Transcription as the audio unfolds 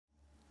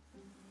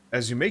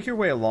As you make your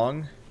way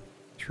along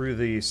through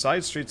the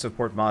side streets of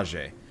Port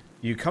Mage,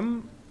 you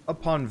come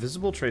upon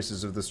visible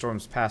traces of the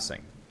storm's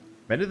passing.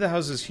 Many of the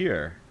houses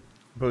here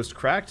boast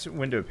cracked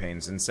window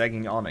panes and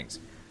sagging awnings,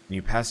 and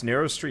you pass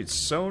narrow streets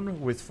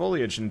strewn with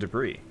foliage and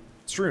debris.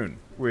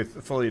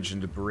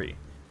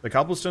 The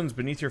cobblestones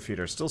beneath your feet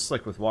are still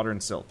slick with water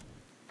and silt.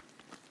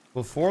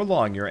 Before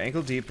long, you're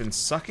ankle deep in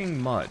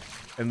sucking mud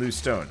and loose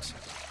stones.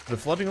 The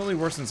flooding only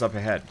worsens up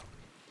ahead,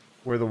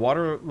 where the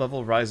water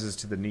level rises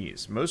to the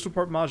knees. Most of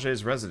Port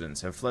Mage's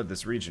residents have fled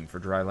this region for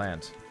dry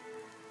land.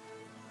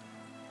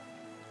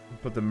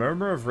 But the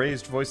murmur of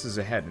raised voices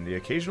ahead and the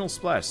occasional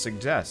splash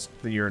suggest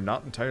that you're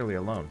not entirely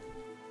alone.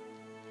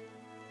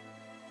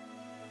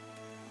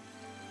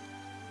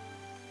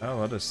 Oh,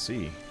 let us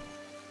see.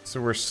 So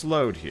we're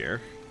slowed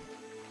here.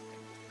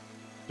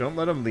 Don't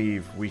let them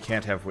leave. We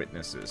can't have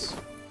witnesses.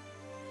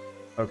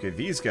 Okay,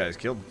 these guys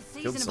killed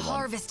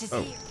someone.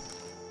 Oh.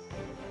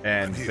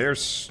 And they're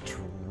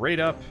straight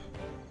up.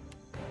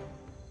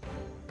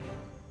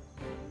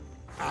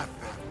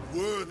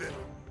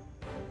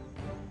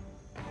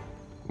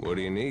 What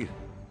do you need?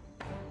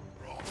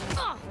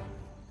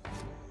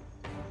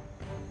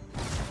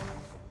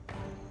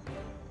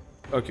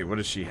 Okay, what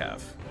does she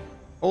have?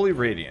 Holy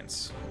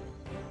Radiance.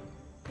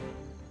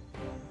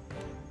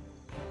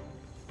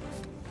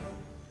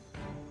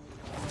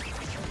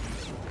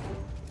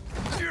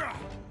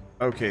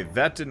 Okay,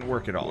 that didn't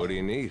work at all. What do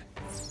you need?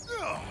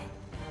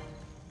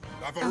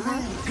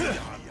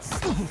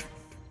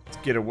 Let's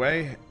get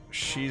away.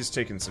 She's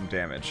taking some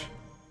damage.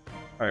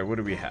 Alright, what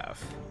do we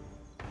have?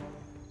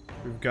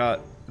 We've got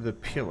the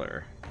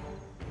pillar.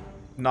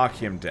 Knock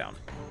him down.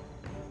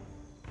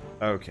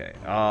 Okay,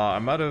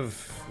 I'm out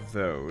of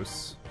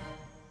those.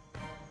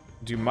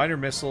 Do minor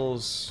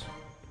missiles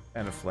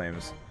and a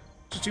flames.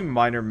 Just do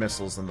minor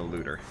missiles on the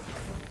looter.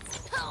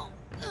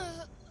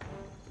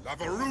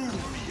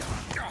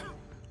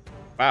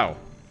 Wow.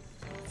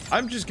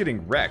 I'm just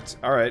getting wrecked.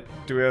 Alright,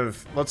 do we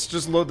have... Let's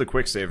just load the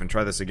quick save and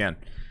try this again.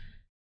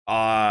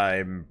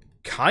 I'm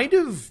kind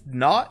of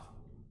not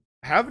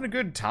having a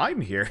good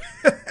time here.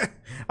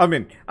 I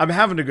mean, I'm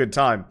having a good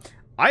time.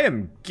 I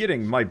am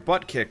getting my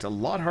butt kicked a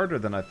lot harder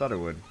than I thought it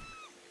would.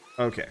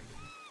 Okay.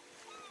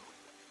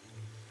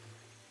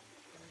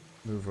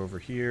 Move over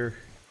here.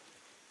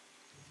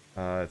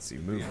 Let's see,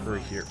 move her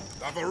here.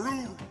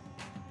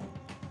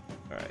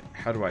 Alright,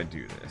 how do I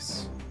do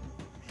this?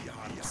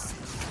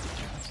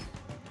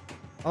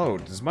 Oh,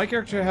 does my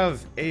character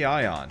have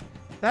AI on?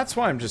 That's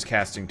why I'm just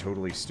casting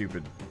totally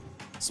stupid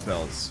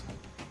spells.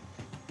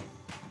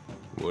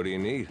 What do you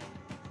need?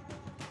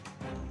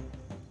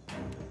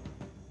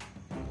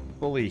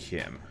 Bully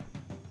him.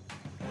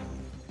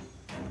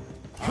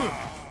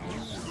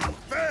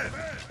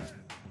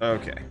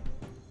 Okay.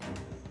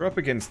 We're up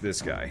against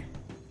this guy.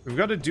 We've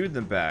got a dude in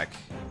the back.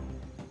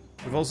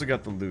 We've also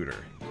got the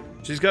looter.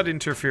 She's got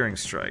interfering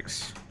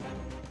strikes.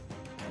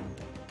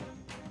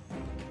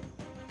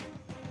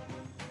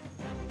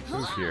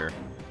 Move here.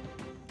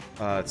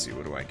 Let's see,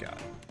 what do I got?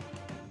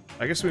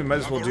 I guess we might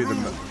as well do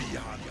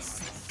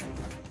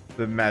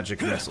the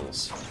magic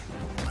missiles.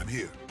 I'm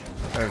here.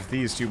 I have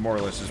these two more or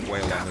less just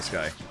wail on this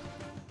guy.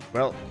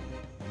 Well,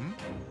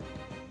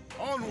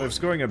 it's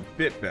going a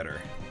bit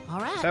better. All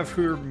right. Let's have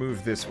her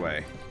move this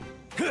way.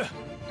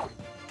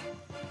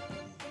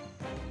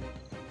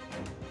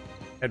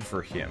 Head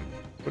for him.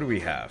 What do we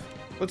have?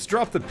 Let's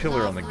drop the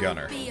pillar on the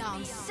gunner.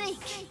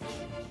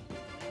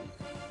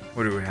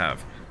 What do we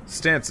have?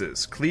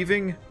 Stances.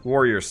 Cleaving,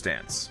 warrior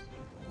stance.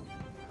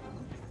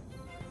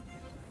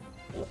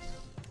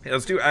 Yeah,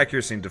 let's do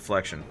accuracy and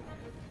deflection.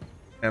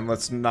 And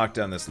let's knock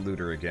down this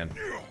looter again.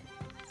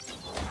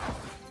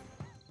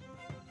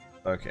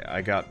 Okay,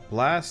 I got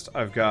Blast,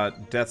 I've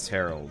got Death's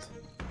Herald.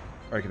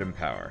 Or I could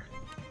Empower.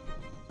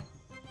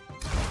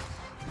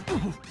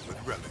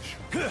 With relish.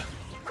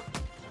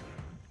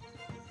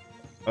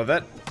 Oh,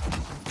 that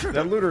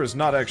looter is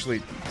not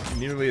actually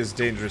nearly as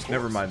dangerous.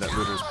 Never mind, that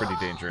looter is pretty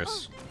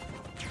dangerous.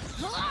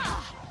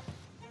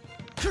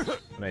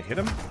 Can I hit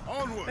him?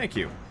 Thank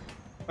you.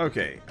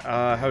 Okay,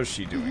 how's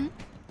she doing?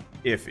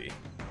 Iffy.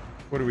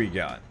 What do we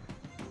got?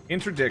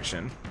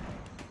 Interdiction.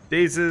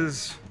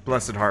 Dazes.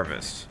 Blessed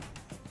Harvest.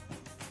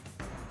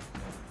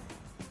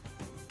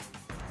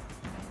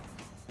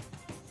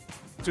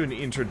 Let's do an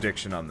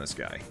interdiction on this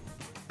guy.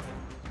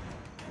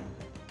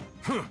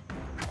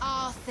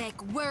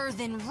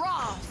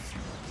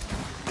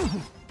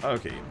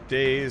 Okay,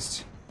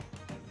 dazed.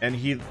 And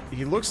he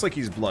looks like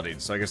he's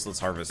bloodied, so I guess let's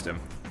harvest him.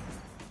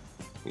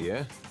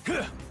 Yeah?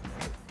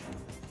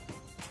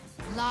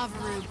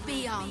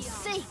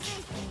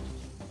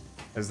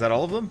 Is that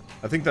all of them?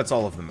 I think that's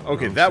all of them.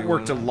 Okay, that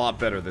worked a lot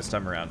better this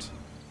time around.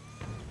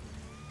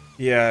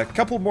 Yeah, a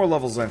couple more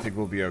levels I think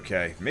will be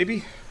okay.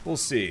 Maybe? We'll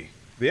see.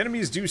 The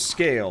enemies do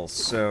scale,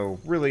 so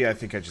really I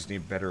think I just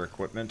need better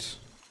equipment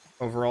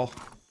overall.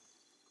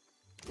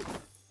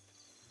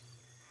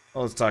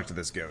 Well, let's talk to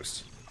this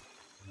ghost.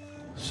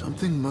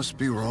 Something must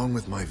be wrong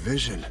with my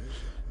vision.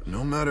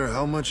 No matter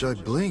how much I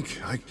blink,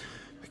 I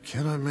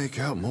cannot make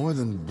out more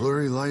than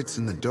blurry lights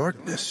in the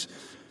darkness.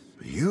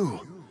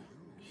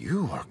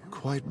 You are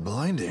quite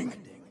blinding.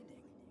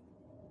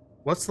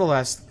 What's the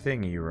last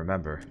thing you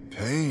remember?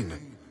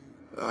 Pain.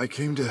 I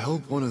came to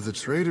help one of the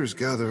traders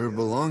gather her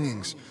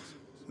belongings.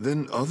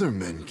 Then other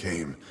men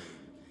came.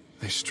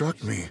 They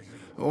struck me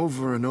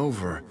over and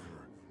over.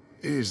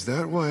 Is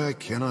that why I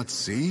cannot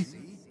see?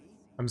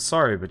 I'm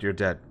sorry, but you're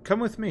dead. Come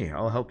with me,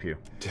 I'll help you.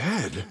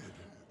 Dead?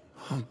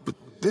 Oh, but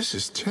this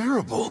is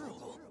terrible.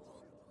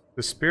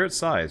 The spirit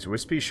sighs,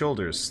 wispy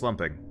shoulders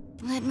slumping.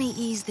 Let me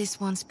ease this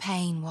one's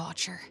pain,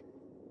 Watcher.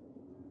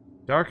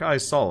 Dark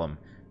eyes solemn.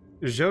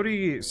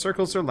 Jody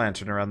circles her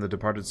lantern around the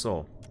departed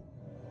soul.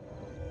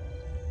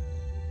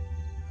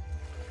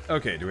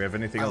 Okay, do we have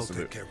anything else to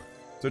do?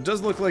 So it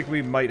does look like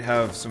we might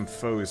have some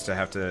foes to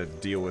have to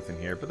deal with in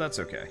here, but that's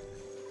okay.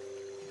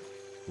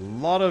 A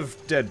lot of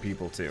dead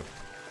people, too.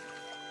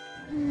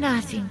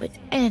 Nothing but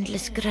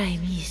endless grey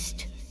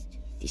mist.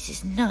 This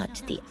is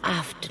not the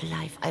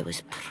afterlife I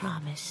was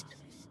promised.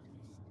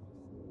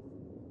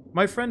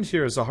 My friend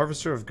here is a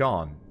harvester of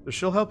Gone.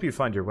 She'll help you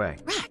find your way.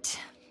 Right.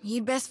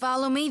 You'd best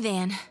follow me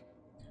then.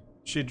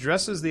 She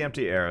addresses the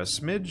empty air a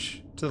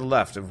smidge to the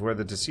left of where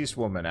the deceased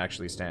woman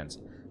actually stands.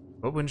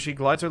 But when she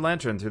glides her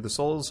lantern through the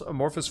soul's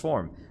amorphous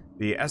form,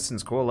 the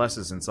essence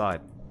coalesces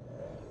inside.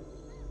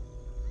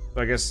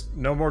 So I guess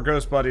no more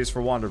ghost buddies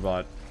for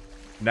Wanderbot.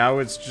 Now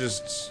it's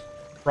just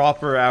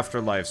proper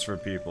afterlives for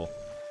people.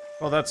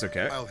 Well, that's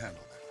okay. I'll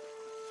handle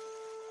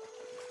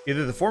that.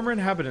 Either the former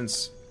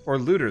inhabitants or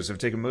looters have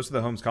taken most of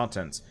the home's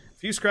contents. A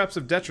few scraps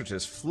of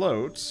detritus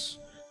float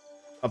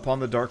upon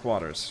the dark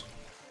waters.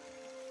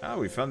 Ah,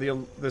 we found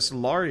this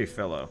Lari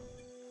fellow.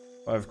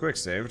 Well, I've quick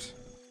saved.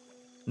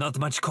 Not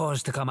much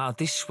cause to come out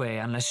this way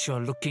unless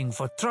you're looking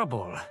for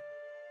trouble.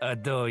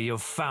 Although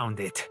you've found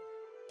it.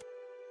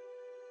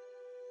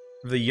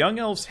 The young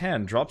elf's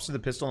hand drops to the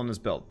pistol in his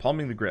belt,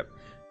 palming the grip.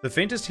 The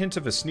faintest hint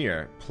of a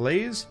sneer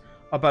plays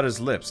about his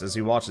lips as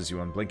he watches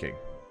you unblinking.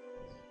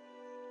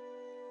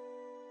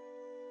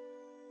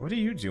 What are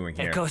you doing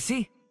here?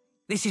 Ekosi,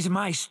 this is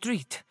my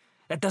street.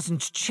 That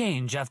doesn't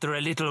change after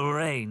a little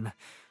rain.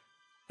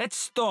 That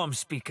storm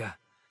speaker.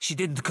 She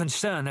didn't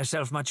concern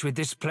herself much with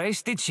this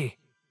place, did she?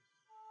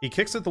 He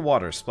kicks at the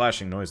water,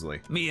 splashing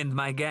noisily. Me and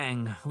my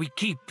gang, we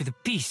keep the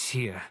peace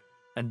here,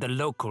 and the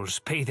locals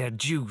pay their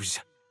dues.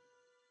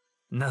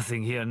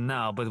 Nothing here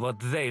now but what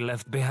they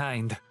left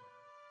behind.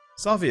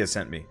 Savia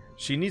sent me.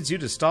 She needs you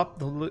to stop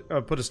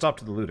put a stop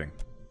to the looting.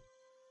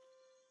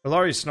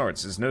 Hilari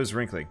snorts, his nose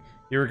wrinkling.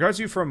 He regards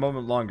you for a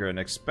moment longer in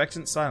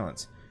expectant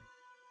silence.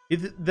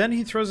 Then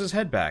he throws his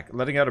head back,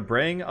 letting out a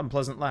braying,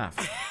 unpleasant laugh.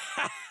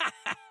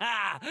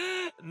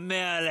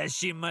 Merle,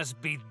 she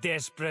must be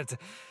desperate.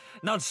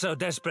 Not so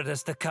desperate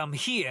as to come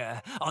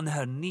here, on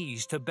her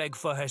knees to beg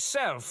for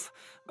herself,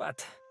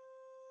 but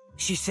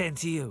she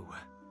sent you.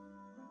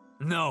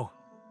 No,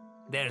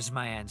 there's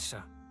my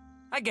answer.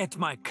 I get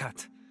my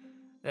cut.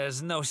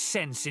 There's no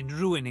sense in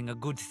ruining a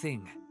good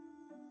thing.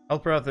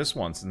 Help her out this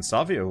once, and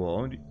Savia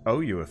will owe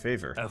you a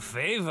favor. A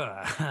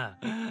favor?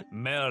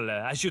 Merle,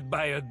 I should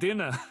buy her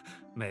dinner,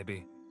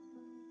 maybe.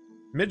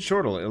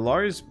 Mid-chortle,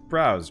 Ilari's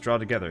brows draw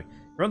together.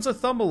 He runs a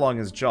thumb along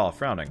his jaw,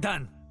 frowning.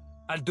 Done.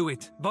 I'll do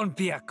it. Bon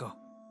Piaco.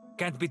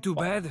 Can't be too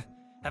bad,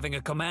 having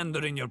a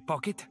commander in your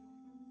pocket.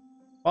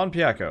 Bon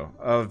Piaco,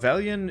 a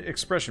Valian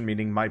expression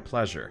meaning my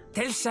pleasure.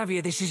 Tell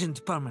Savia this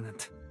isn't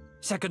permanent.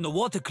 Second the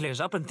water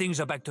clears up and things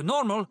are back to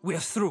normal, we're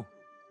through.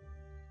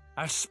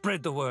 I'll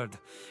spread the word.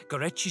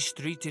 Gorechi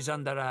Street is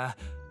under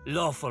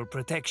lawful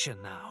protection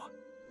now.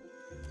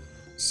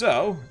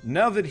 So,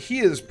 now that he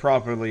is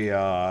properly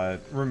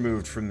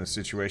removed from the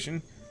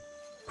situation,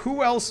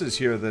 who else is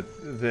here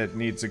that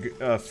needs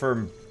a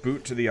firm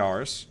boot to the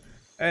arse?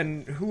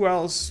 And who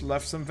else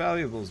left some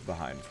valuables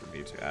behind for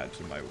me to add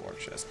to my war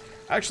chest?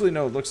 Actually,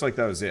 no, it looks like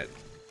that was it.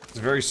 It's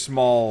a very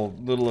small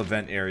little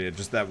event area,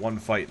 just that one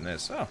fight in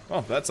this. Oh,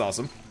 well, that's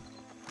awesome.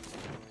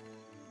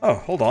 Oh,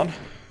 hold on.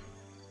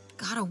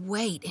 Gotta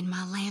wait in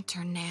my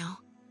lantern now.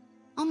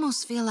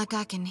 Almost feel like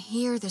I can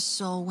hear the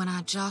soul when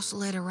I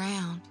jostle it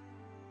around.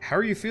 How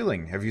are you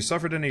feeling? Have you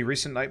suffered any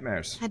recent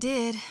nightmares? I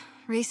did,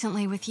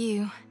 recently with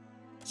you.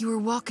 You were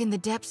walking the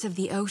depths of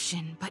the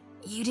ocean, but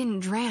you didn't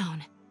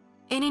drown.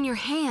 And in your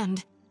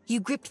hand, you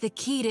gripped the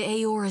key to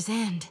Aora's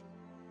end.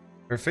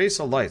 Her face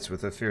alights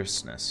with a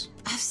fierceness.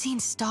 I've seen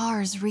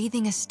stars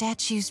wreathing a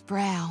statue's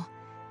brow,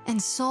 and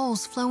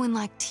souls flowing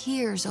like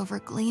tears over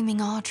gleaming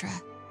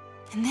Audra.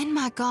 And then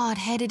my god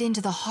headed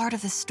into the heart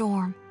of the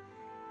storm,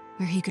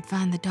 where he could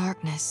find the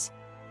darkness.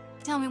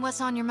 Tell me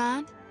what's on your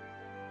mind?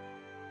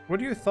 What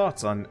are your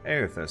thoughts on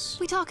Aerithus?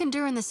 We talking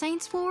during the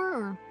Saints' War,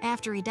 or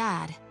after he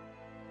died?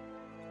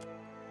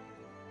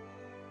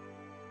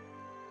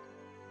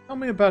 Tell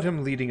me about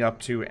him leading up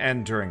to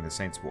and during the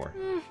Saints' War.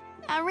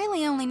 I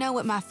really only know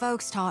what my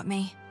folks taught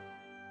me.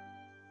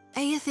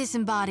 Aethys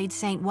embodied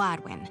Saint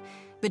Widwin,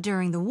 but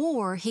during the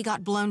war, he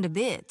got blown to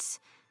bits.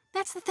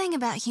 That's the thing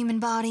about human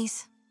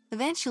bodies.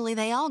 Eventually,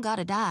 they all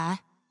gotta die.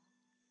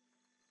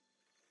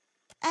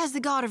 As the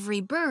god of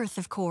rebirth,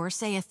 of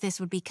course, Aethys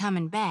would be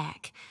coming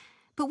back.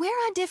 But where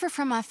I differ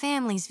from my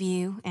family's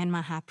view, and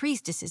my High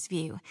Priestess's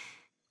view,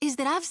 is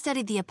that I've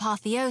studied the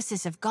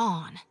apotheosis of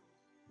Gone.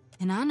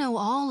 And I know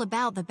all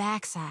about the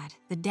backside,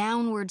 the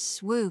downward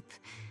swoop,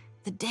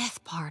 the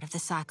death part of the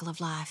cycle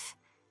of life.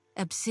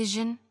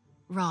 Abscission,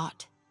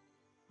 rot,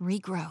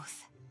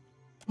 regrowth.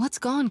 What's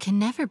gone can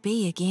never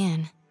be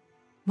again.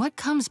 What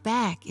comes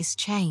back is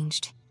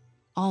changed.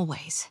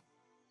 Always.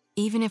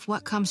 Even if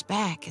what comes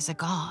back is a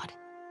god.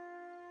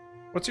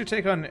 What's your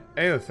take on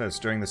Aethys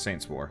during the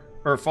Saints' War?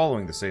 Or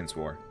following the Saints'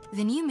 War?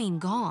 Then you mean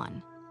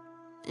Gone.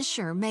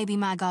 Sure, maybe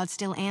my god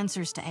still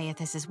answers to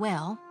Aethys as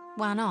well.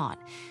 Why not?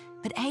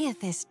 But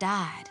Aethys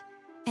died,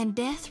 and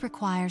death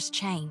requires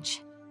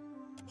change.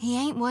 He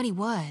ain't what he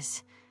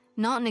was.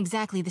 Not in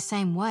exactly the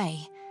same way.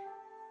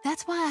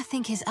 That's why I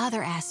think his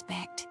other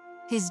aspect,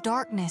 his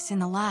darkness in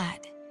the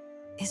light,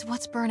 is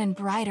what's burning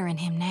brighter in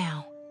him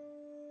now.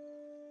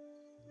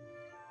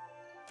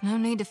 No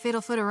need to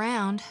fiddle-foot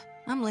around.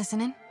 I'm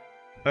listening.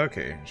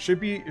 Okay,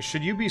 should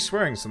you be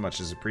swearing so much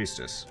as a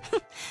priestess?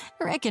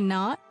 Reckon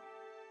not.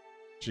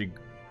 She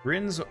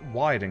grins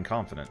wide and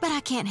confident. But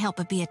I can't help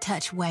but be a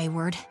touch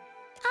wayward.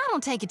 I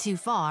don't take it too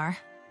far.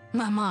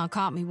 My ma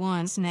caught me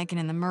once necking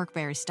in the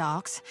Merkberry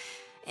stalks.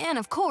 And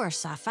of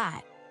course I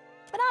fight.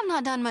 But I've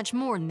not done much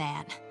more than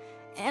that.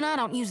 And I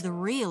don't use the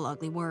real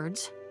ugly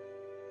words.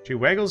 She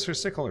waggles her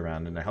sickle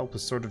around in a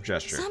helpless sort of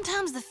gesture.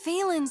 Sometimes the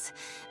feelings,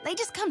 they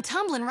just come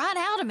tumbling right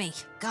out of me.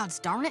 Gods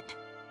darn it.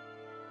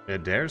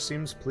 Adair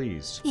seems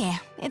pleased. Yeah,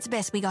 it's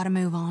best we gotta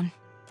move on.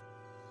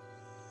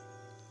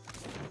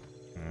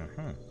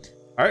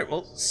 Alright,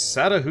 well,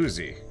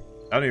 Satahuzi.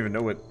 I don't even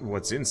know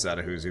what's in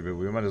Satahuzi, but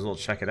we might as well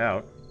check it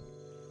out.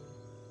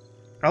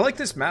 I like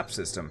this map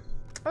system.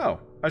 Oh,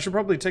 I should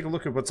probably take a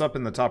look at what's up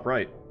in the top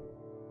right.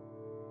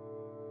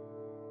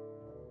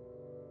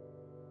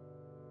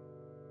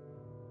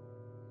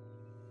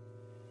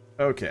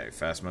 Okay,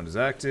 fast mode is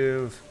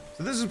active.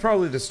 So this is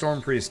probably the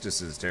Storm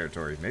Priestess's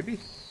territory, maybe?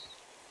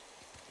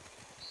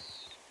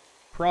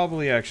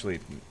 Probably, actually.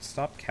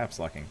 Stop caps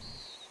locking.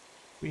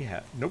 We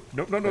have... Nope,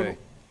 nope, no, no, Hey.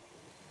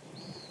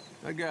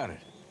 I got it.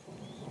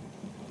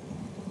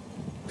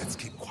 Let's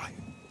keep quiet.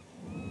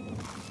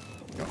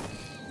 Go.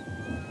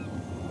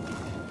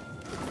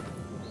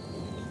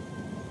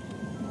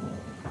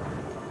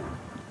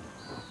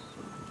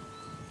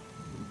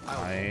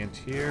 I ain't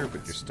here,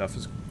 but your stuff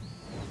is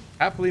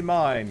happily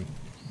mine.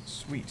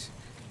 Sweet.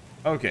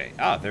 Okay,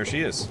 there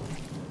she is.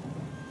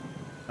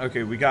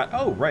 Okay, we got...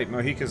 Oh, right,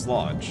 Mohika's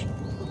Lodge.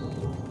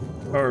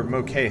 Or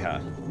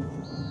Mokeha.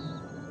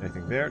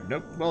 Anything there?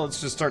 Nope. Well,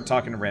 let's just start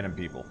talking to random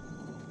people.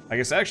 I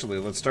guess, actually,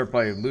 let's start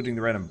by looting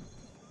the random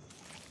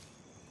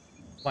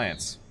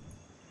plants.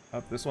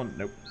 Oh, this one?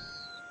 Nope.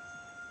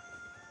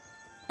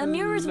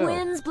 Amura's Hello.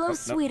 winds blow Oh,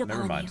 sweet nope,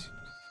 never upon mind.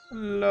 you.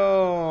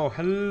 Hello,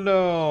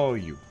 hello,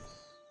 you.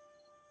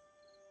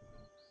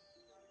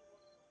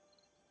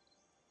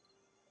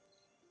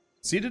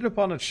 Seated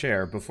upon a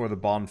chair before the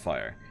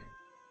bonfire,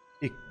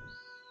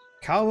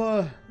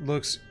 Ikawa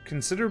looks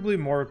considerably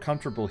more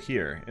comfortable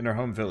here in her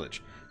home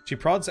village. She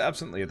prods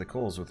absently at the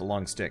coals with a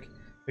long stick.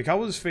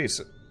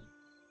 Ikawa's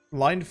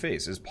lined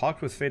face is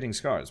pocked with fading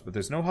scars, but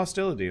there's no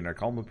hostility in her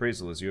calm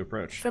appraisal as you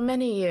approach. For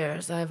many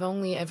years, I've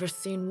only ever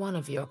seen one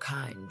of your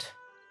kind.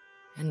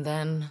 And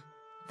then,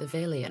 the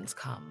Valiants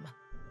come.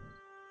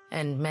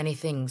 And many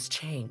things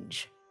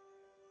change.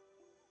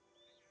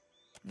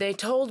 They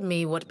told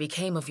me what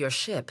became of your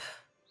ship.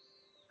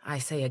 I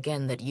say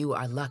again that you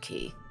are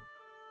lucky.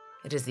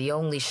 It is the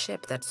only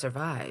ship that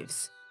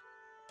survives.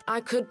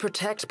 I could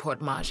protect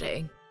Port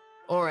Mage,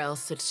 or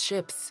else its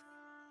ships,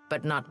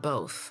 but not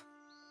both.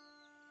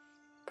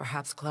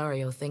 Perhaps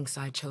Clario thinks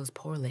I chose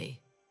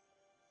poorly.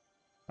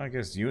 I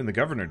guess you and the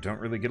governor don't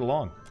really get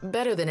along.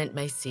 Better than it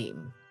may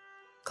seem.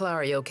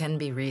 Clario can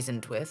be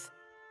reasoned with,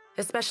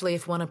 especially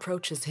if one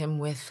approaches him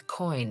with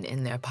coin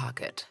in their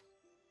pocket.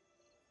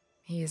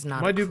 He is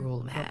not a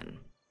cruel man.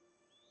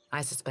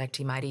 I suspect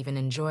he might even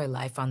enjoy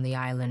life on the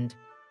island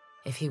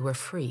if he were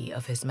free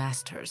of his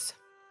masters.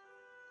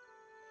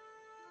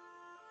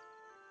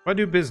 Why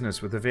do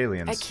business with the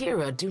Valiants?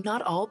 Akira, do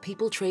not all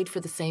people trade for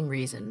the same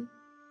reason?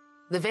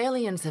 The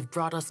Valiants have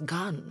brought us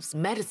guns,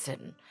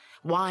 medicine,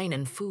 wine,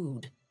 and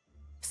food.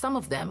 Some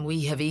of them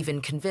we have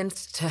even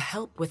convinced to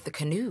help with the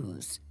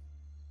canoes.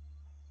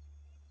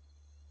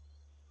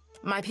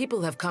 My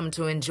people have come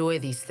to enjoy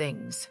these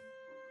things.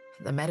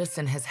 The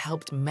medicine has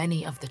helped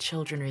many of the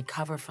children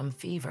recover from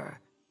fever.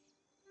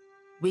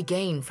 We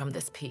gain from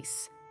this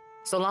peace.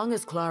 So long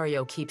as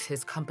Clario keeps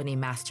his company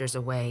masters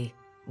away,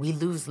 we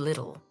lose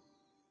little.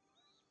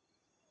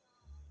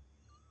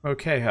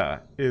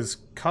 Mokeha is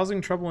causing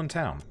trouble in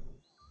town.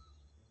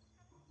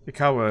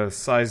 Ikawa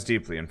sighs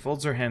deeply and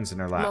folds her hands in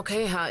her lap.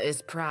 Mokeha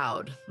is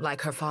proud,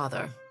 like her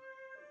father.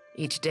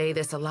 Each day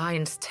this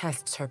alliance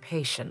tests her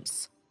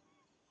patience.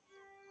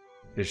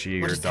 Is she What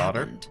your has daughter?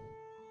 happened?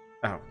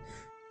 Oh.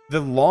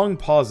 The long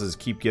pauses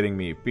keep getting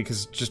me,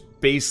 because just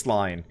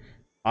baseline,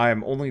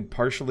 I'm only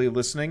partially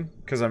listening,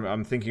 because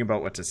I'm thinking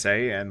about what to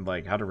say and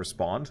like how to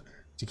respond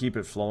to keep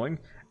it flowing.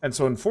 And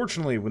so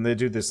unfortunately, when they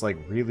do this like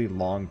really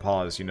long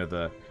pause, you know,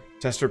 the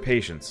test her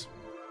patience,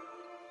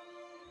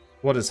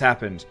 what has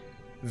happened,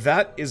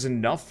 that is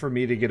enough for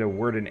me to get a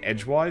word in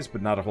edgewise,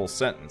 but not a whole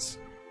sentence.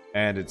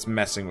 And it's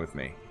messing with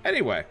me.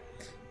 Anyway,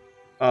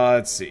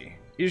 let's see.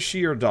 Is she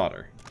your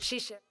daughter? She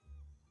shares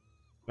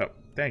Oh,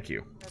 thank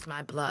you.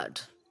 my blood,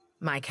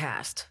 my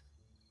caste,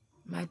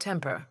 my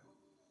temper.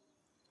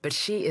 But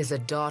she is a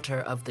daughter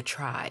of the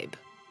tribe.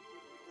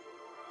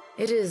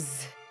 It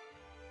is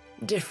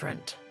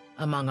different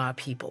among our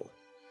people.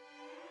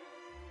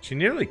 She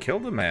nearly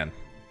killed a man.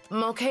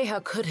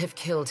 Mokeha could have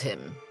killed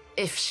him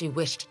if she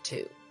wished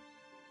to.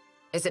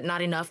 Is it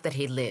not enough that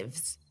he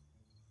lives?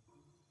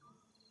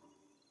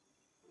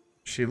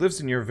 She lives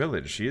in your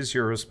village. She is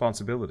your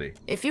responsibility.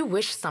 If you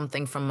wish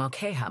something from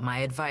Mokeha, my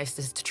advice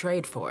is to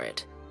trade for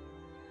it.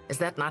 Is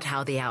that not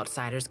how the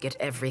outsiders get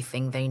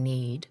everything they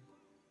need?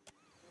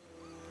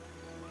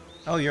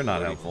 Oh, you're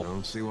not I helpful.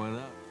 don't see why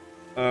not.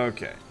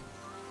 Okay.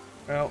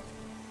 Well,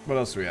 what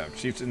else do we have?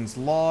 Chieftain's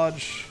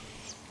Lodge.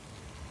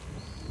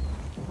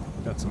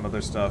 Got some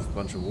other stuff.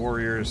 Bunch of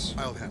warriors.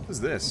 What is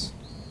this?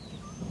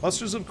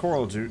 Clusters of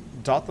coral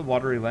dot the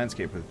watery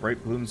landscape with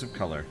bright blooms of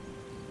color.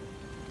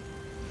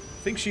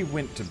 I think she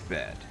went to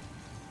bed.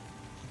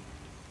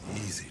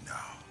 Easy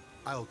now.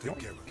 I'll take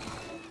care of it.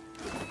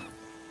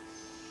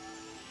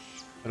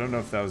 I don't know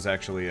if that was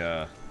actually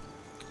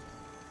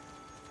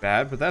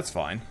bad, but that's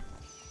fine.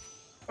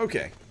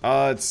 Okay,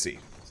 let's see.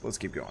 So let's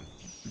keep going.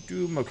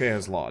 Do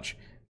Mokeha's Lodge.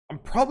 I'm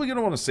probably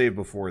gonna want to save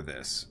before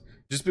this,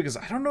 just because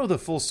I don't know the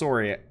full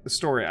story.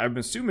 I'm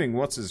assuming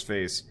what's his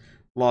face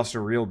lost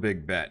a real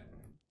big bet.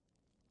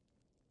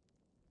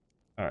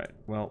 All right.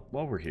 Well,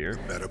 while we're here,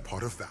 Better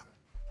part of that.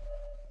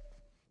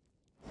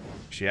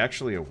 is she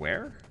actually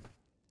aware?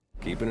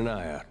 Keeping an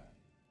eye out.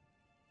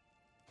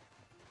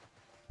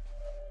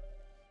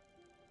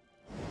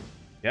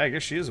 Yeah, I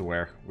guess she is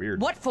aware.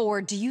 Weird. What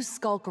for do you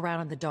skulk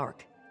around in the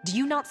dark? Do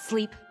you not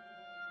sleep?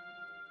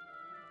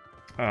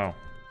 Oh.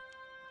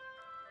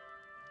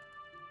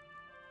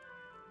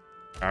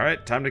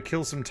 Alright, time to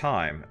kill some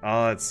time.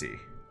 Let's see.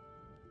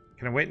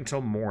 Can I wait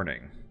until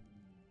morning?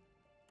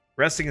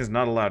 Resting is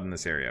not allowed in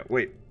this area.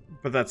 Wait,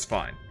 but that's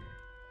fine.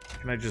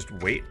 Can I just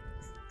wait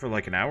for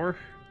like an hour?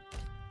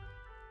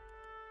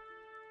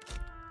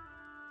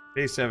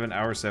 Day 7,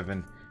 hour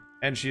 7,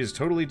 and she has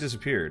totally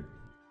disappeared.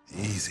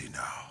 Easy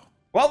now.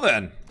 Well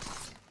then!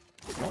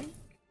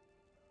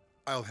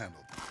 I'll handle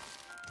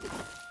it.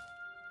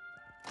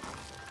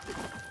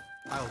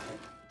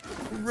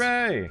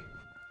 Hooray!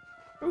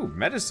 Ooh,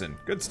 medicine.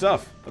 Good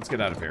stuff. Let's get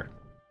out of here.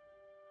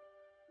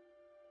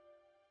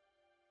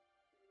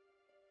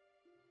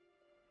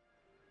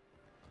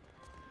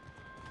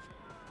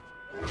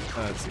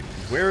 Let's see.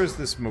 Where is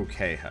this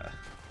Mokeha?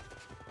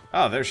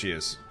 Ah, there she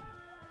is.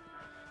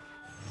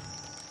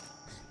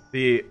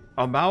 The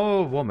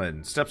Amawa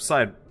woman steps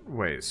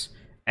sideways,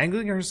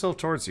 angling herself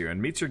towards you,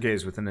 and meets your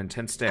gaze with an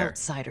intense stare.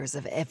 Outsiders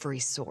of every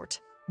sort.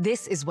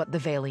 This is what the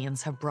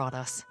Valians have brought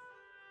us.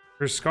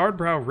 Her scarred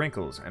brow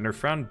wrinkles, and her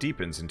frown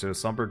deepens into a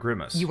somber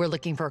grimace. You were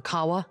looking for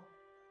Kawa?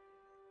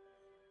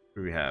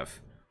 Who do we have?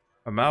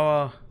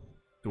 Amawa,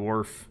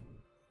 Dwarf,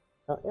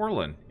 or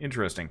Orlin.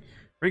 Interesting.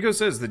 Rico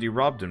says that you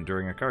robbed him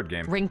during a card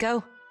game.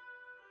 Rinko?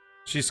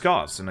 She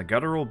scoffs in a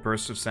guttural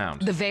burst of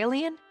sound. The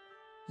Valian?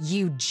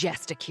 You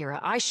jest, Akira.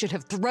 I should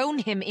have thrown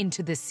him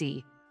into the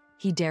sea.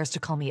 He dares to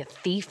call me a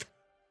thief?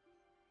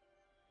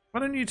 Why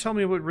don't you tell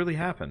me what really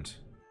happened?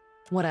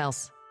 What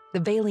else? The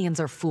Valians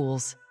are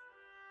fools.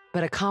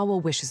 But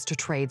Akawa wishes to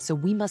trade, so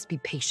we must be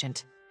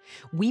patient.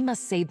 We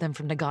must save them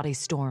from Nagate's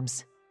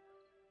storms,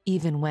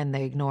 even when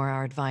they ignore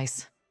our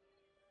advice.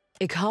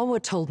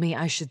 Ikawa told me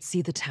I should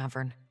see the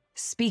tavern,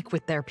 speak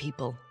with their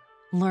people,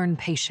 learn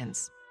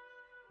patience.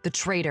 The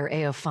trader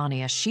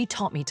Eophania, she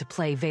taught me to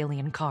play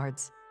Valian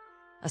cards.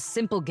 A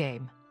simple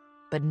game,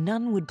 but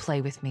none would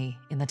play with me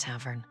in the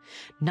tavern,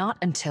 not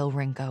until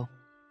Rinko.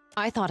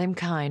 I thought him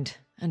kind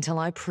until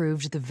I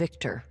proved the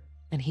victor,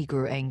 and he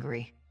grew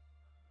angry.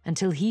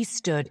 Until he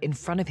stood in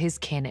front of his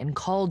kin and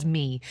called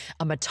me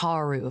a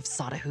Mataru of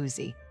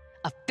Sadahuzi,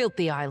 a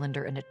filthy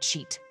islander and a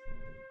cheat.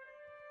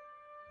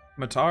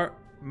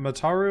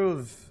 Mataru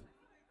of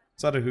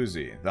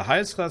Sadahuzi, the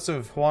highest class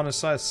of Huana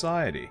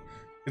society,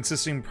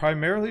 consisting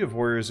primarily of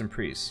warriors and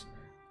priests.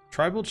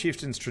 Tribal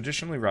chieftains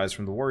traditionally rise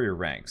from the warrior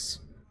ranks.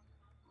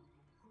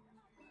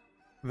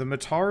 The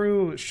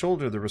Mataru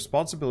shoulder the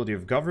responsibility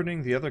of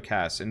governing the other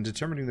castes and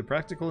determining the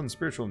practical and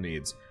spiritual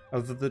needs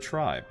of the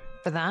tribe.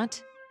 For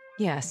that,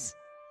 yes,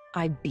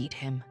 I beat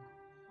him.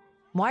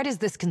 Why does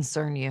this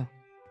concern you?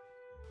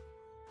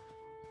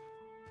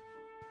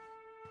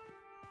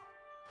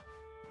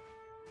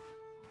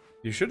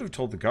 You should have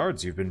told the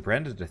guards you've been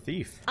branded a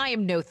thief. I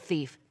am no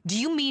thief. Do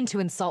you mean to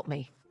insult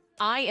me?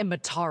 I am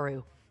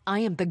Mataru. I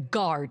am the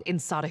guard in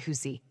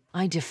Sadahuzi.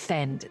 I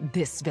defend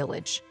this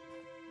village.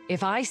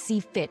 If I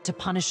see fit to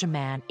punish a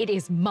man, it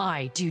is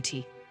my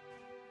duty.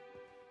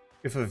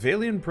 If a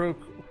Valian broke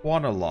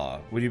Huana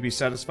law, would you be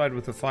satisfied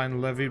with the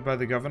fine levied by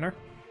the governor?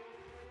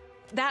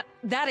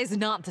 That is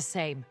not the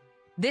same.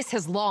 This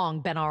has long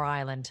been our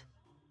island.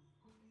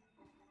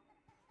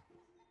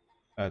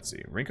 Let's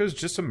see. Rinko's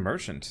just a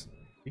merchant.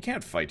 He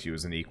can't fight you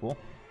as an equal.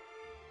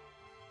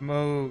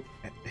 Mokeha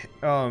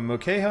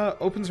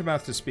opens her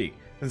mouth to speak,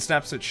 then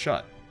snaps it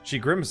shut. She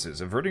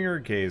grimaces, averting her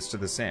gaze to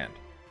the sand.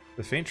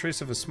 The faint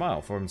trace of a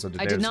smile forms on Daenerys'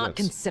 lips. I did not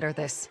consider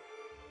this.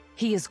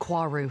 He is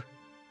Kwaru.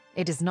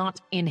 It is not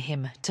in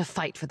him to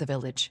fight for the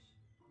village.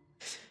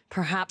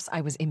 Perhaps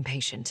I was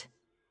impatient.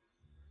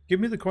 Give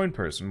me the coin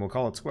purse and we'll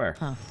call it square.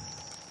 Huh.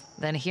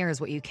 Then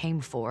here's what you came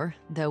for,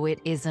 though it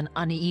is an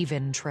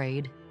uneven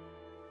trade.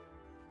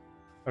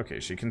 Okay,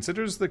 she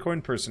considers the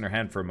coin purse in her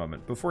hand for a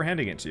moment before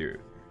handing it to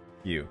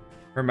you.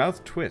 Her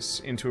mouth twists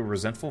into a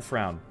resentful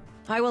frown.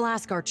 I will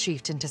ask our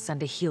chieftain to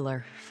send a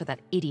healer for that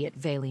idiot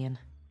Valian.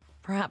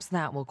 Perhaps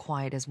that will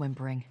quiet his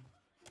whimpering.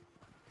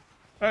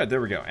 Alright,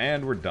 there we go.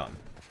 And we're done.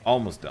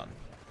 Almost done.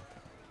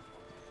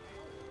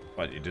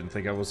 What, you didn't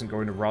think I wasn't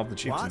going to rob the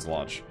chieftain's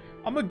lodge?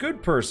 I'm a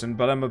good person,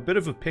 but I'm a bit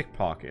of a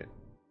pickpocket.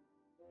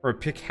 Or a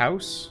pick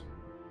house?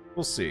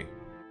 We'll see.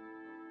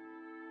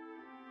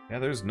 Yeah,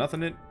 there's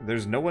nothing in...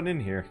 There's no one in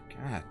here.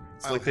 God,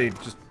 it's like they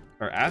just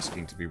are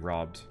asking to be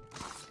robbed.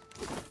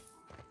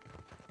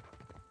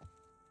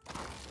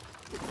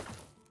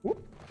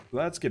 Whoop.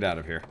 Let's get out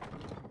of here.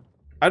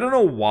 I don't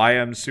know why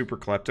I'm super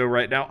klepto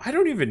right now. I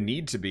don't even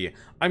need to be.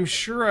 I'm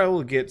sure I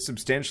will get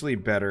substantially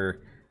better.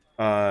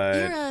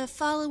 You're a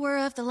follower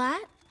of the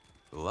light?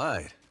 The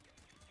light?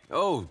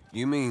 Oh,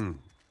 you mean...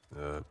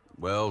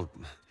 well,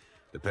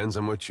 depends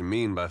on what you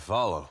mean by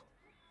follow.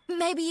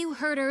 Maybe you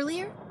heard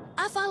earlier.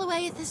 I follow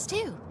Aethys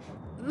too.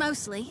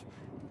 Mostly,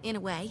 in a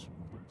way.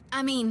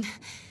 I mean,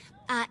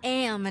 I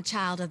am a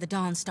child of the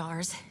Dawn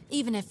Stars,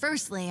 even if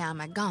firstly I'm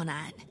a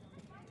Gaunite.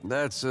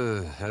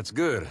 That's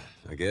good,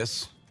 I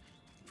guess.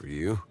 For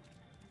you.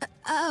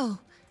 Oh,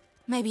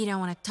 maybe you don't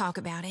want to talk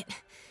about it.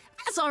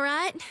 That's all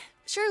right.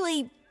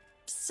 Surely,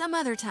 some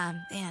other time,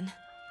 then.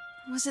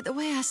 Was it the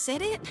way I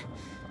said it?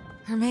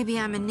 Or maybe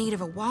I'm in need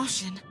of a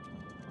washing.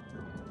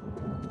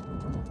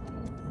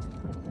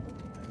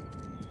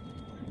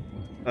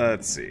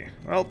 Let's see.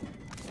 Well,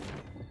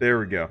 there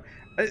we go.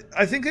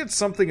 I think it's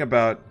something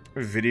about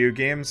video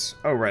games.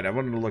 Oh, right, I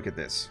wanted to look at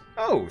this.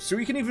 Oh, so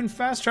we can even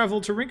fast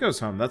travel to Rinko's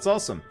home. That's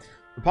awesome.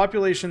 The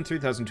population,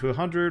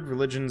 3,200.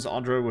 Religions,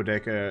 Andhra,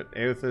 Wodeka,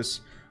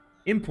 Aethys.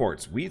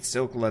 Imports, wheat,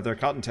 silk, leather,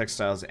 cotton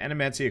textiles,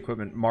 animancy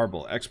equipment,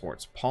 marble.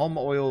 Exports, palm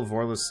oil,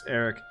 Vorlus,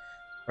 Eric,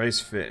 rice,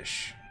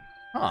 fish.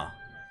 Huh.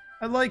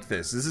 I like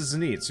this. This is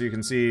neat. So you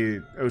can see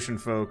ocean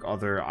folk,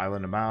 other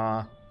island of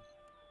Maa.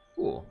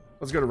 Cool.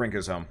 Let's go to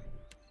Rinko's home.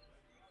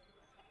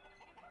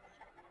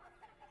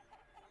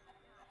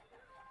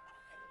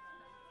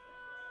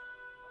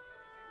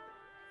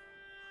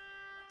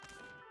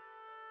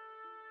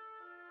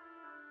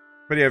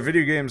 But yeah,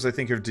 video games, I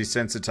think, have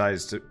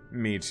desensitized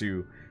me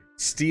to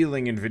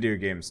stealing in video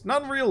games.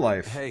 Not in real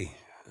life. Hey,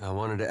 I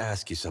wanted to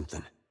ask you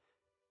something.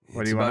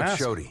 What do you want to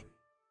ask? Shodi.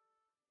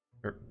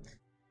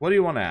 What do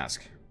you want to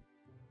ask?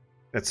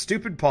 That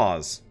stupid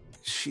pause.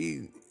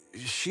 She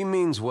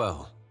means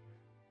well.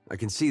 I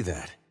can see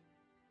that.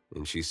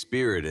 And she's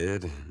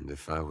spirited, and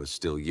if I was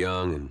still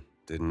young and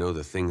didn't know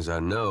the things I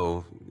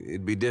know,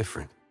 it'd be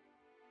different.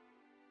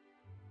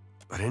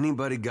 But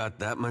anybody got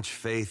that much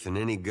faith in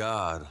any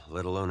god,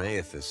 let alone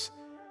Aethys?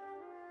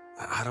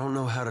 I don't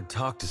know how to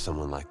talk to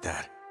someone like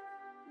that.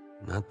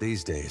 Not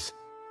these days.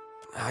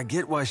 I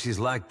get why she's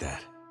like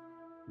that.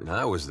 And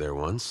I was there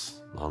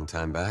once, long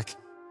time back.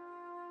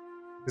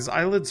 His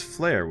eyelids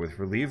flare with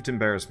relieved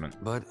embarrassment.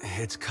 But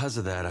it's 'cause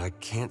of that I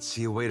can't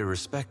see a way to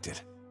respect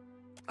it.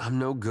 I'm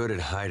no good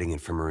at hiding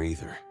it from her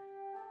either.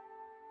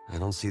 I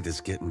don't see this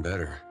getting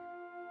better.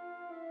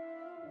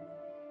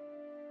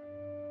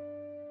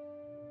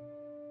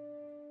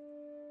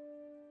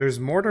 There's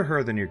more to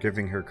her than you're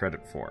giving her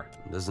credit for.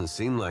 Doesn't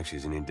seem like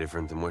she's any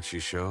different than what she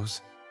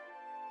shows.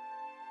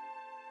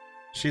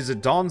 She's a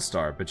Dawn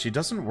Star, but she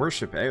doesn't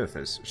worship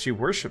Aethys. She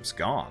worships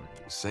Gon.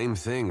 Same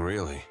thing,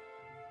 really.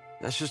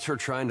 That's just her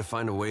trying to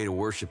find a way to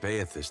worship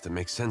Aethys that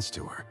makes sense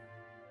to her.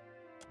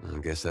 I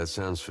guess that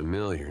sounds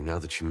familiar now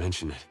that you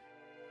mention it.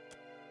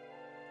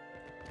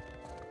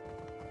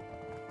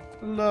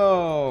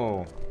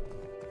 Hello.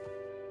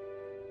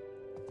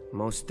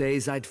 Most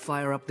days I'd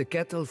fire up the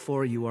kettle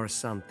for you or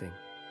something.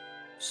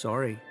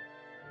 Sorry.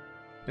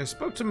 I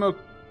spoke to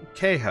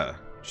Mokeha.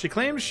 She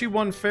claims she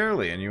won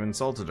fairly and you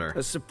insulted her.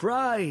 A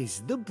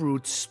surprise! The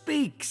brute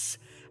speaks!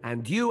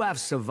 And you have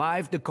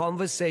survived the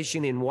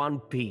conversation in one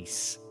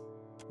piece.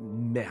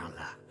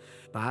 Merla.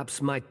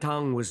 Perhaps my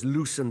tongue was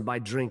loosened by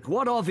drink.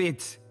 What of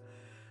it?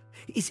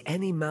 Is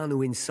any man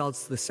who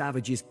insults the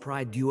savage's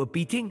pride due a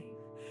beating?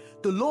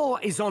 The law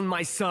is on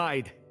my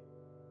side.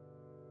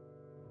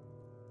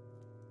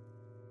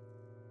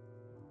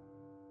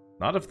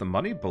 Not if the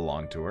money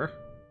belonged to her.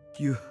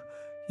 You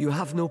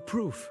have no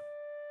proof.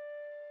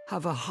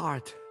 Have a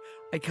heart.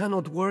 I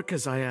cannot work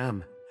as I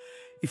am.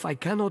 If I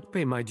cannot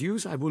pay my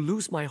dues, I will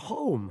lose my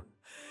home.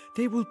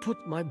 They will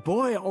put my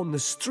boy on the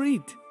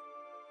street.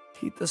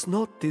 He does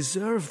not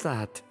deserve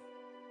that.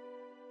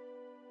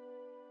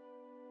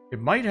 It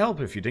might help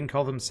if you didn't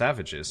call them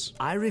savages.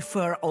 I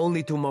refer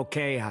only to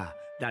Mokea,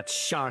 that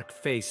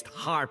shark-faced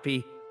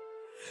harpy.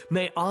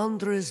 May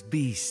Andra's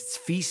beasts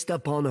feast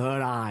upon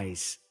her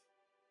eyes.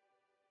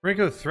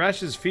 Rinko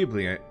thrashes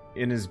feebly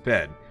in his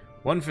bed,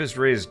 one fist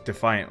raised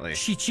defiantly.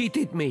 She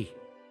cheated me.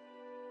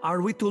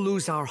 Are we to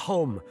lose our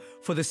home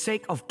for the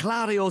sake of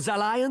Clario's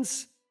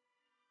alliance?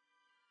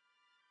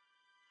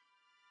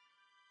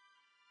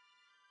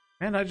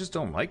 Man, I just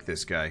don't like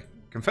this guy.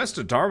 Confess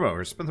to Dharma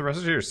or spend the rest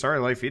of your sorry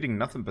life eating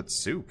nothing but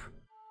soup.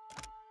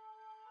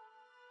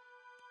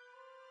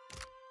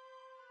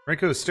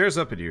 Rinko stares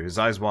up at you, his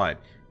eyes wide,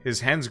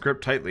 his hands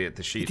gripped tightly at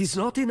the sheets. It is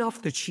not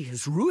enough that she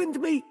has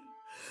ruined me.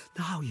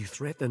 Now you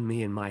threaten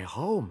me in my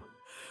home.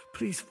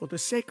 Please, for the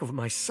sake of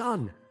my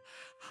son,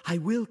 I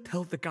will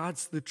tell the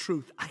guards the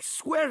truth. I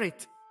swear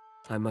it.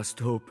 I must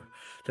hope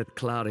that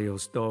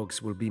Clario's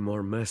dogs will be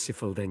more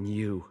merciful than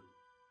you.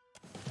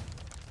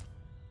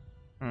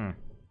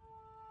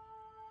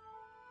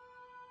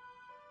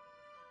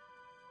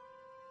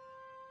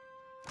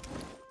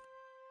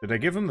 Did I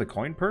give him the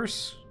coin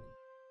purse?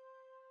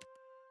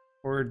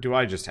 Or do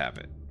I just have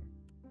it?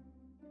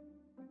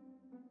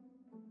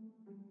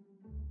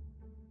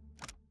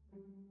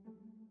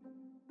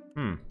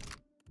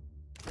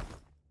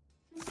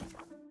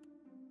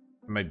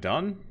 Am I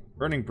done?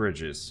 Burning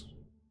bridges.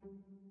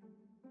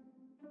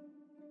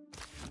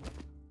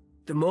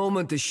 The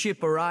moment the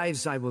ship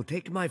arrives, I will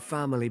take my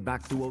family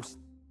back to Ost.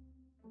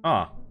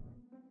 Ah.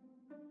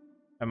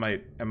 Am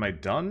I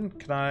done?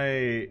 Can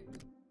I...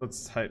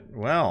 Let's type...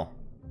 Well...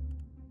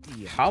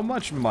 Yeah. How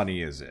much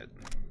money is it?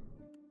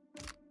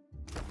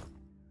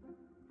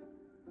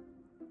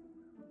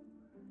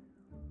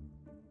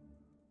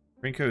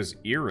 Rinko's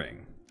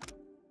earring.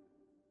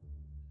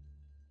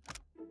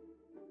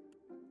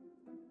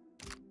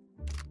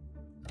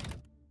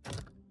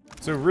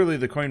 So really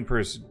the coin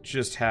purse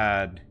just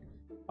had...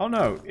 Oh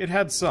no, it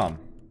had some.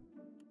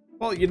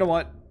 Well, you know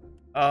what?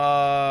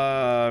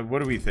 What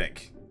do we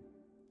think?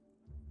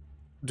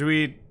 Do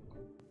we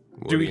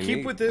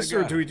keep with this,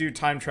 or do we do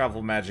time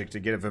travel magic to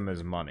give him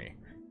his money?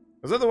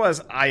 Because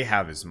otherwise, I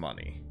have his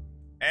money.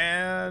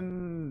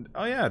 And...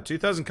 Oh yeah,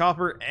 2,000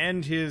 copper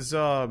and his,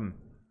 Alright,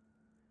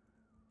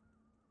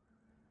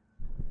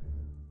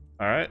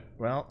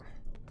 well...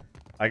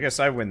 I guess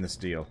I win this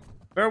deal.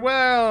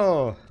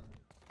 Farewell!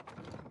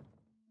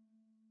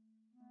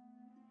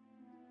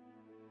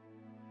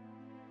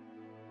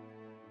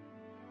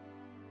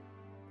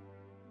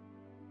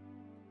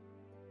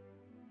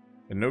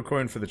 And no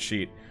coin for the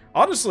cheat.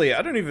 Honestly,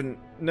 I don't even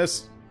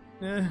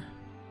I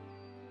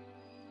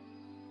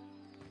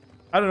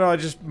don't know, I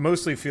just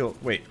mostly feel...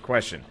 Wait,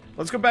 question.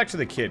 Let's go back to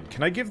the kid.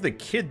 Can I give the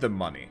kid the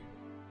money?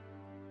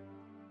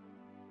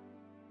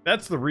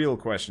 That's the real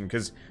question,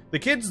 because the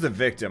kid's the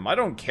victim. I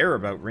don't care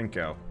about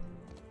Rinko.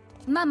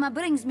 Mama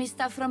brings me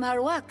stuff from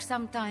her work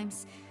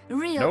sometimes.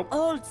 Real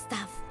old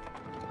stuff.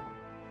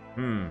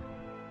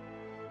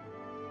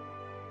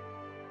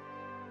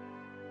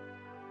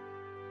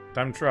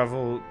 Time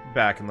travel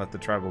back and let the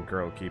tribal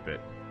girl keep it.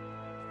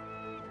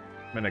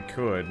 I mean, I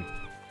could.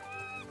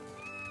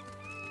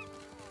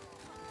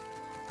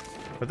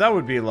 But that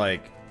would be,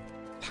 like,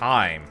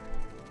 time.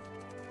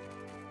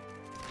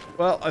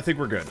 Well, I think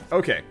we're good.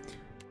 Okay.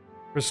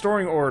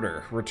 Restoring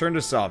order. Return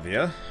to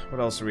Savia.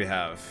 What else do we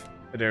have?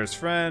 Adair's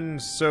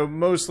friend. So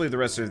mostly the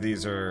rest of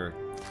these are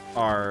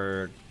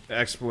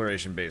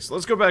exploration based.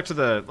 Let's go back to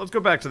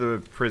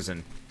the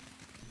prison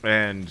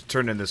and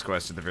turn in this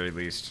quest at the very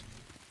least.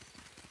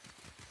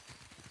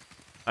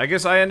 I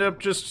guess I end up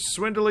just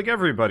swindling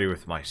everybody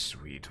with my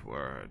sweet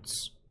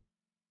words.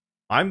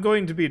 I'm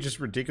going to be just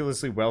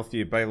ridiculously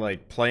wealthy by,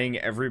 like, playing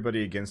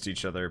everybody against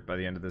each other by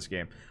the end of this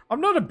game.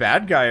 I'm not a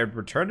bad guy, I'd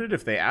return it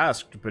if they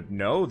asked, but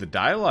no, the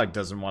dialogue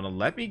doesn't want to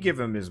let me give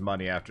him his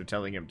money after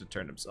telling him to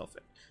turn himself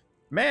in.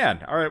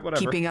 Man, alright,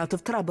 whatever. Keeping out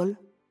of trouble?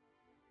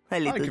 A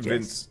little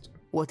convinced. jest.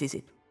 What is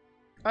it?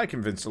 I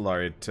convinced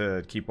Ilaria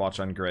to keep watch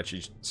on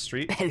Grecci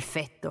Street.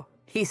 Perfetto.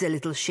 He's a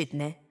little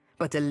shitne,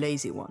 but a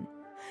lazy one.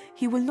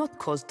 He will not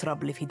cause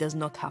trouble if he does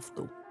not have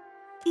to.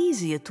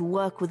 Easier to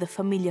work with a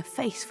familiar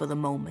face for the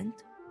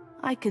moment.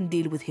 I can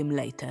deal with him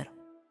later.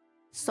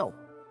 So,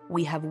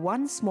 we have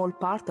one small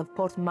part of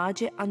Port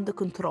Mage under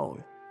control.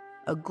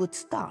 A good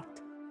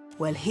start.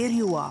 Well, here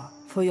you are,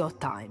 for your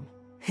time.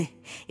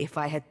 If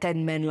I had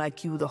 10 men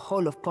like you, the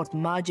whole of Port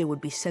Mage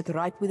would be set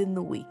right within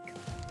the week.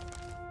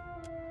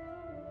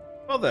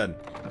 Well then,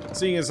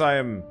 seeing as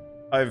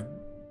I've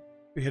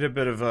hit a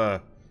bit of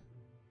a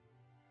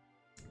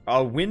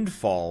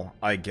windfall,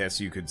 I guess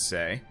you could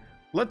say.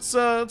 Let's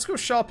go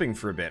shopping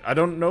for a bit. I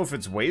don't know if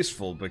it's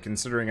wasteful, but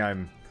considering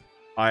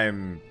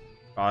I'm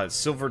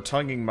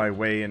silver-tonguing my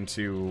way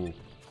into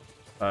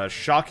a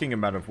shocking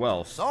amount of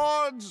wealth.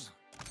 Swords!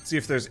 See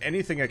if there's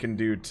anything I can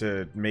do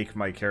to make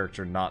my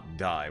character not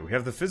die. We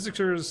have the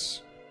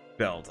Physicker's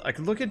Belt. I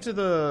could look into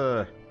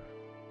the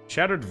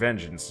Shattered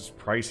Vengeance. It's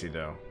pricey,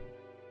 though.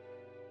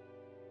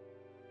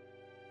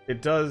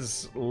 It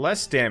does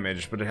less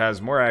damage, but it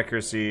has more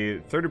accuracy,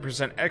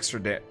 30% extra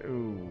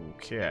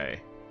Okay.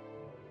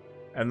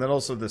 And then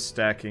also the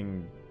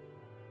stacking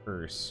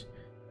purse.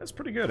 That's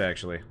pretty good,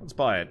 actually. Let's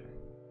buy it.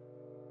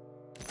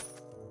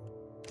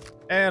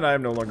 And I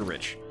am no longer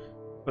rich.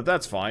 But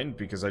that's fine,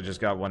 because I just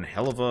got one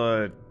hell of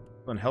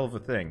a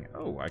thing.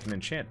 Oh, I can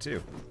enchant,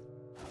 too.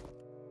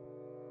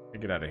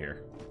 Get out of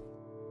here.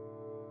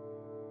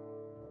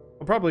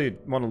 I'll probably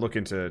want to look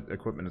into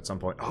equipment at some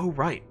point. Oh,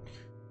 right.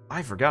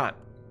 I forgot.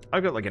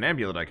 I've got, like, an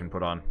amulet I can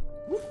put on.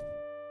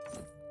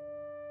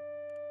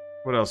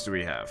 What else do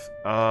we have?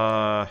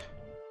 I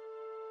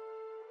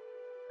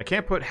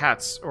can't put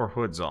hats or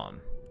hoods on.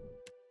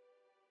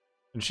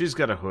 And she's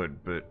got a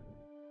hood, but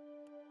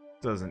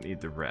doesn't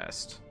need the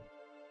rest.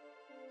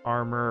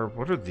 Armor.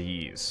 What are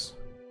these?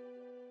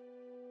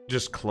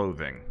 Just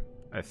clothing,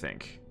 I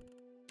think.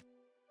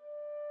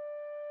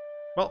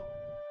 Well,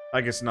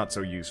 I guess not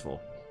so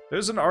useful.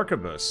 There's an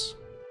arquebus.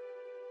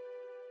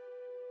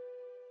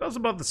 Does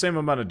about the same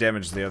amount of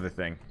damage as the other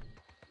thing.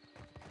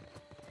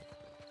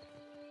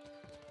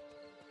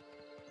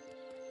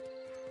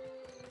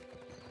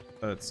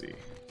 Let's see.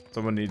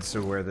 Someone needs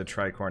to wear the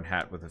tricorn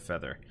hat with a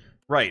feather.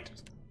 Right.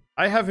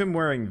 I have him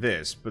wearing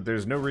this, but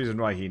there's no reason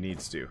why he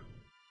needs to.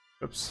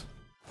 Oops.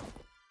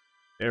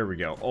 There we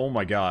go. Oh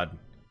my god.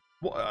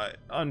 Well,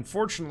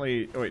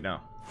 unfortunately... Oh, wait,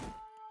 no.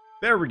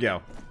 There we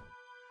go.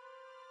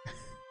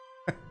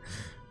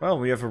 Well,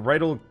 we have a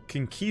right old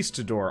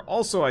conquistador.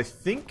 Also, I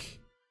think...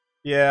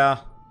 Yeah.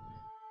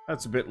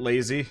 That's a bit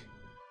lazy.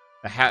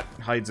 The hat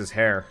hides his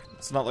hair.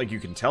 It's not like you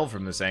can tell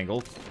from this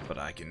angle, but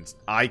I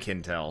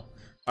can tell.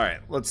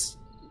 Alright, let's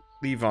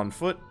leave on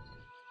foot.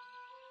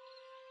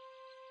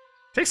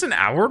 Takes an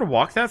hour to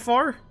walk that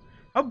far?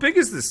 How big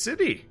is this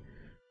city?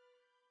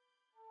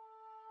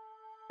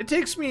 It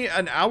takes me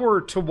an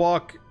hour to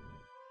walk...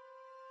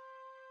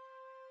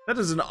 That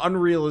is an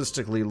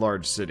unrealistically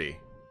large city.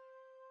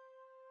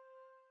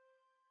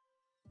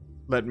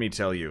 Let me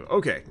tell you.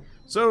 Okay,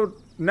 so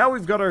now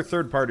we've got our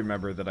third party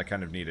member that I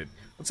kind of needed.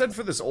 Let's head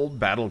for this old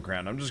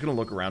battleground. I'm just going to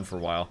look around for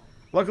a while.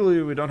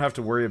 Luckily, we don't have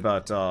to worry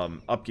about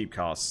upkeep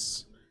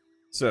costs.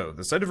 So,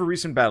 the site of a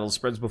recent battle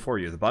spreads before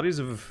you. The bodies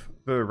of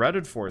the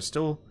routed force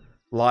still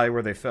lie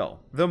where they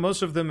fell, though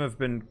most of them have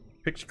been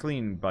picked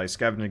clean by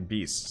scavenging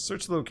beasts.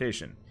 Search the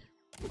location.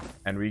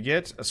 And we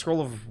get a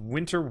scroll of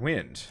winter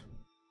wind.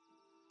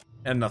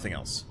 And nothing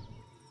else.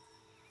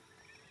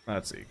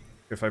 Let's see.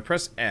 If I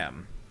press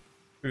M...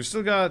 We've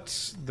still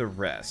got the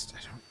rest.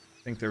 I don't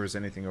think there was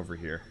anything over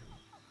here.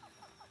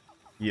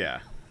 Yeah.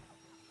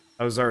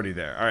 I was already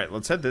there. Alright,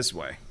 let's head this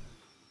way.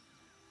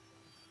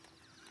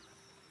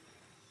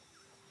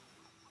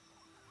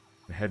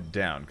 Head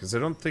down, because I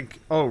don't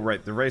think... Oh,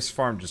 right, the race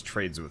farm just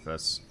trades with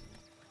us.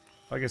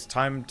 I guess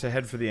time to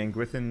head for the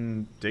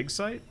Anguithin dig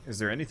site? Is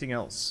there anything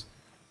else?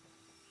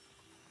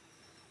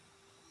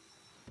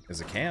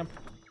 There's a camp.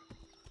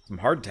 Some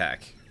hardtack.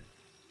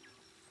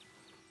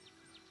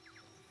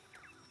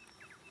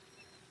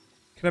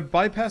 Can I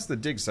bypass the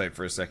dig site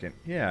for a second?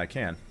 Yeah, I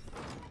can.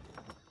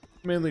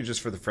 Mainly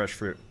just for the fresh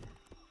fruit.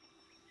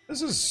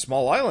 This is a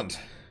small island.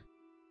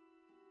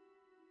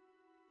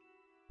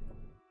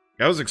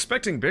 I was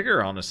expecting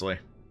bigger, honestly.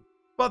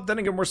 But then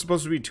again, we're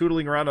supposed to be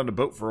tootling around on a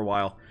boat for a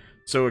while.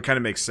 So it kind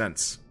of makes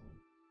sense.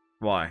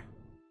 Why?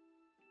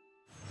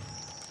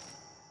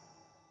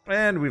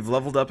 And we've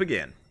leveled up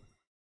again.